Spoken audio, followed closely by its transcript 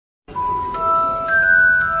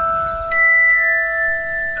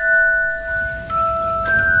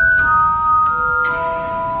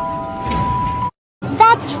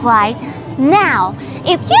right. Now,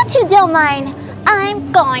 if you two don't mind,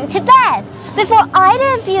 I'm going to bed. Before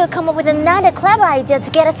either of you come up with another clever idea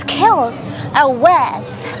to get us killed or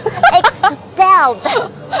worse, expelled.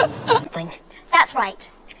 That's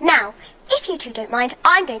right. Now, if you two don't mind,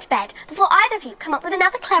 I'm going to bed before either of you come up with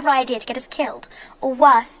another clever idea to get us killed or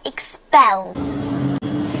worse, expelled.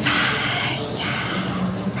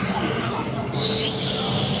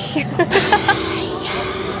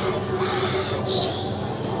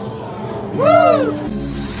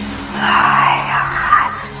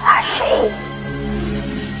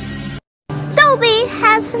 Dobby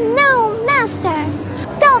has no master.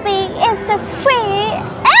 Dobby is a free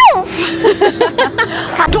elf.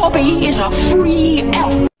 Dobby is a free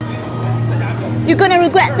elf. You're gonna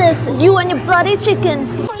regret this, you and your bloody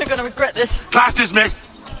chicken. You're gonna regret this. Class dismissed.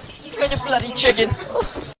 You and your bloody chicken.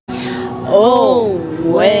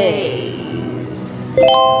 Always.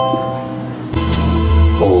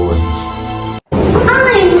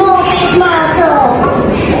 I'm Morbid Marco.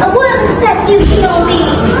 I wouldn't expect you to know me.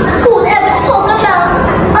 Who'd ever talk about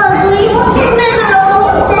ugly, miserable,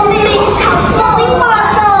 lonely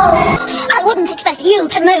Marco? I wouldn't expect you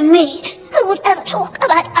to know me. Who would ever talk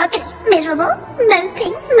about ugly, miserable,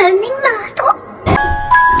 moping, moaning Marco?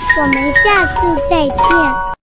 我们下次再见。